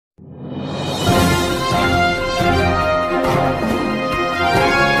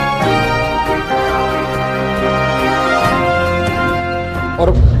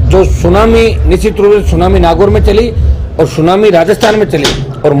जो सुनामी निश्चित रूप से सुनामी नागौर में चली और सुनामी राजस्थान में चली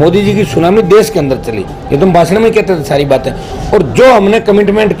और मोदी जी की सुनामी देश के अंदर चली। ये तुम भाषण में कहते थे सारी बातें, और जो हमने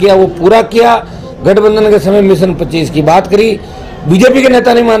कमिटमेंट किया वो पूरा किया। गठबंधन के समय मिशन 25 की बात करी, बीजेपी के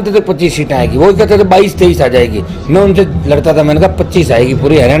नेता नहीं मानते थे 25 सीटें आएगी, वो कहते थे 22-23 आ जाएगी। मैं उनसे लड़ता था, मैंने कहा 25 आएगी,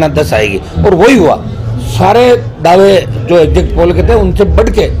 पूरी हरियाणा 10 आएगी, और वही हुआ। सारे दावे जो एग्जिट पोल के थे उनसे बढ़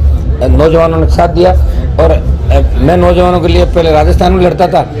के नौजवानों ने साथ दिया। और मैं नौजवानों के लिए पहले राजस्थान में लड़ता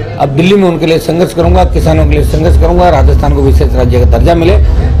था, अब दिल्ली में उनके लिए संघर्ष करूंगा, किसानों के लिए संघर्ष करूंगा, राजस्थान को विशेष राज्य का दर्जा मिले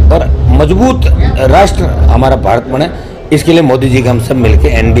और मजबूत राष्ट्र हमारा भारत बने। इसके लिए मोदी जी का हम सब मिलकर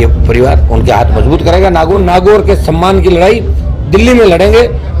एनडीए परिवार उनके हाथ मजबूत करेगा। नागौर के सम्मान की लड़ाई दिल्ली में लड़ेंगे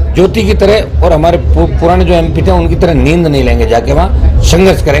ज्योति की तरह, और हमारे पुराने जो एमपी थे उनकी तरह नींद नहीं लेंगे, जाके वहाँ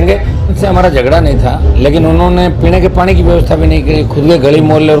संघर्ष करेंगे। उनसे हमारा झगड़ा नहीं था, लेकिन उन्होंने पीने के पानी की व्यवस्था भी नहीं की, खुद के गली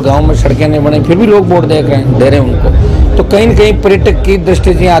मोहल्ले और गाँव में सड़कें नहीं बनी, फिर भी लोग वोट दे रहे हैं उनको। तो कहीं न कहीं पर्यटक की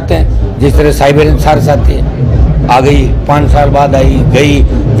दृष्टि से आते हैं, जिस तरह साइबेरियन सार साथी आ गई, 5 साल बाद आई गई,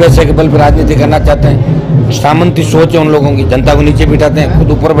 पैसे के बल पर राजनीति करना चाहते हैं। सामंती सोच है उन लोगों की, जनता को नीचे बिठाते हैं,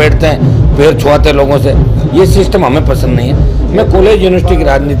 खुद ऊपर बैठते हैं, पैर छुआते हैं लोगों से। ये सिस्टम हमें पसंद नहीं है। मैं कॉलेज यूनिवर्सिटी की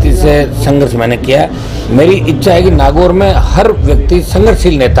राजनीति से संघर्ष मैंने किया है। मेरी इच्छा है कि नागौर में हर व्यक्ति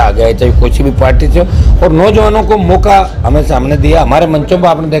संघर्षशील नेता आ गया, चाहे कोई भी पार्टी से, और नौजवानों को मौका हमेशा हमने दिया। हमारे मंचों पर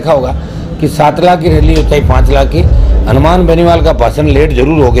आपने देखा होगा कि 7 लाख की रैली हो चाहे 5 लाख की। हनुमान बेनीवाल का भाषण लेट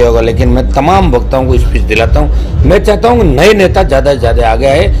जरूर हो गया होगा, लेकिन मैं तमाम वक्ताओं को स्पीच दिलाता हूँ। मैं चाहता हूँ नए नेता ज़्यादा से ज़्यादा आगे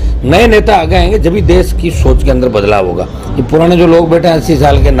आए, नए नेता आगे आएंगे जब भी देश की सोच के अंदर बदलाव होगा। ये पुराने जो लोग बैठे हैं 80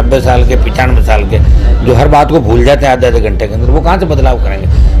 साल के, 90 साल के, 95 साल के, जो हर बात को भूल जाते हैं आधे घंटे के अंदर, वो कहाँ से बदलाव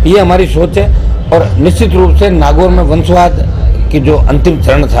करेंगे? ये हमारी सोच है। और निश्चित रूप से नागौर में वंशवाद की जो अंतिम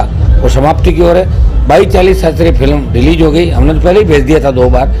चरण था वो समाप्ति की ओर है। 22-40 शास्त्रीय फिल्म रिलीज हो गई, हमने तो पहले ही भेज दिया था 2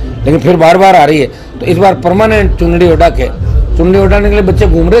 बार, लेकिन फिर बार बार आ रही है। तो इस बार परमानेंट चुनरी उड़ाने के लिए बच्चे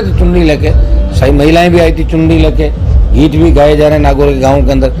घूम रहे थे चुनरी लेके, सही महिलाएं भी आई थी चुनरी लेके, गीत भी गाए जा रहे हैं नागौर के गाँव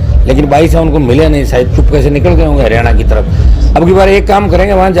के अंदर, लेकिन 22 उनको मिले नहीं, शायद चुपके से निकल गए होंगे हरियाणा की तरफ। अब की बार एक काम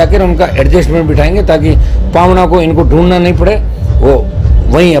करेंगे, वहाँ जाकर उनका एडजस्टमेंट बिठाएंगे ताकि पावना को इनको ढूंढना नहीं पड़े, वो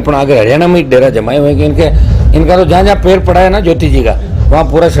वहीं अपना आगे हरियाणा में डेरा जमाए हुए। इनका तो जहाँ जहाँ पैर पड़ा है ना ज्योति जी का, वहाँ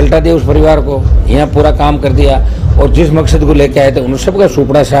पूरा सल्टा दिया उस परिवार को, यहाँ पूरा काम कर दिया, और जिस मकसद को लेके आए थे उन सबका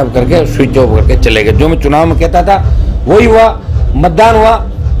सुपड़ा साफ करके स्विच ऑफ करके चले गए। जो मैं चुनाव में कहता था वही हुआ। मतदान हुआ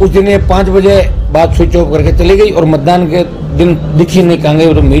उस दिन ये 5 बजे बाद स्विच ऑफ करके चली गई, और मतदान के दिन दिखी नहीं कहाँ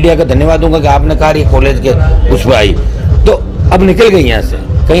गई। तो मीडिया का धन्यवाद दूंगा कि आपने कहा ये कॉलेज के उस पर आई, तो अब निकल गई यहाँ से,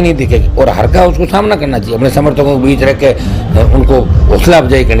 कहीं नहीं दिखेगी। और हर का उसको सामना करना चाहिए, अपने समर्थकों के बीच रख के उनको हौसला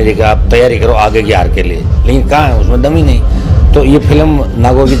अफजाई करनी चाहिए, आप तैयारी करो आगे की हार के लिए। लेकिन कहाँ है, उसमें दम ही नहीं। तो ये फिल्म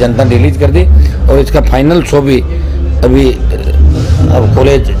नागौर की जनता ने रिलीज कर दी, और इसका फाइनल शो भी अभी अब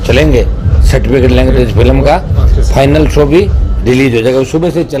कॉलेज चलेंगे, सर्टिफिकेट लेंगे, तो इस फिल्म का फाइनल शो भी रिलीज हो जाएगा। सुबह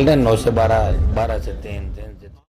से चल रहे हैं 9 से 12 से 3